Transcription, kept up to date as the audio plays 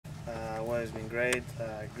has been great.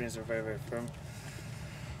 Greens are very firm.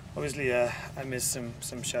 Obviously, I missed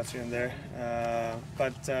some shots here and there,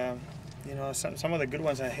 but you know, some of the good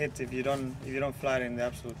ones I hit. If you don't fly it in the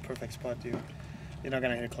absolute perfect spot, you're not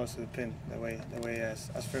gonna hit it close to the pin. The way as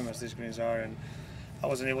firm as these greens are, and I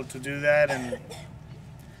wasn't able to do that. And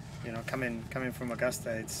you know, coming from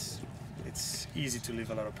Augusta, it's easy to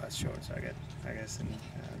leave a lot of putts short. So I guess in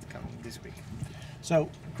this week. So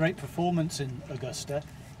great performance in Augusta.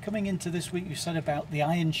 Coming into this week, you said about the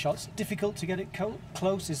iron shots, difficult to get it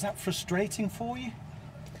close. Is that frustrating for you?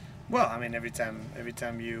 Well, I mean, every time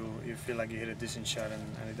you feel like you hit a decent shot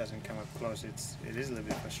and it doesn't come up close, it is a little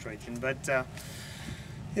bit frustrating. But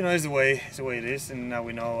you know, it's the way it is, and now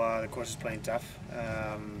we know the course is playing tough.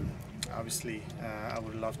 Obviously, I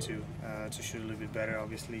would love to shoot a little bit better.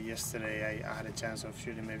 Obviously, yesterday I had a chance of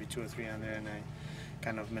shooting maybe 2 or 3 under, and I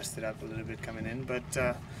kind of messed it up a little bit coming in. But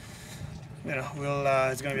you know,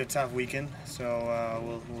 it's going to be a tough weekend, so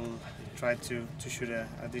we'll try to shoot a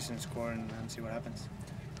decent score and see what happens.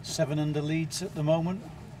 7 under leads at the moment.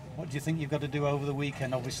 What do you think you've got to do over the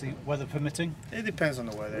weekend? Obviously, weather permitting. It depends on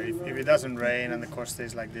the weather. If it doesn't rain and the course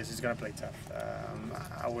stays like this, it's going to play tough.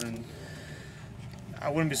 I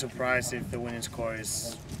wouldn't be surprised if the winning score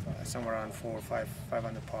is somewhere around 4 or 5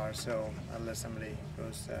 under par. So unless somebody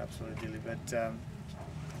goes absolutely dilly, but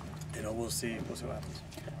you know, we'll see what happens.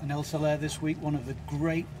 And El Soler this week, one of the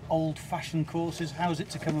great old-fashioned courses. How's it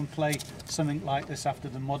to come and play something like this after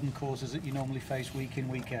the modern courses that you normally face week in,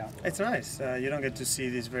 week out? It's nice. You don't get to see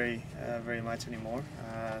this very much anymore.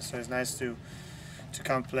 So it's nice to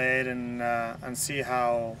come play it and see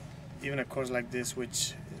how even a course like this, which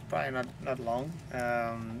is probably not long,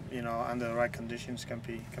 you know, under the right conditions, can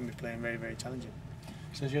be playing very challenging.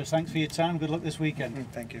 Sergio, thanks for your time. Good luck this weekend.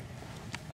 Thank you.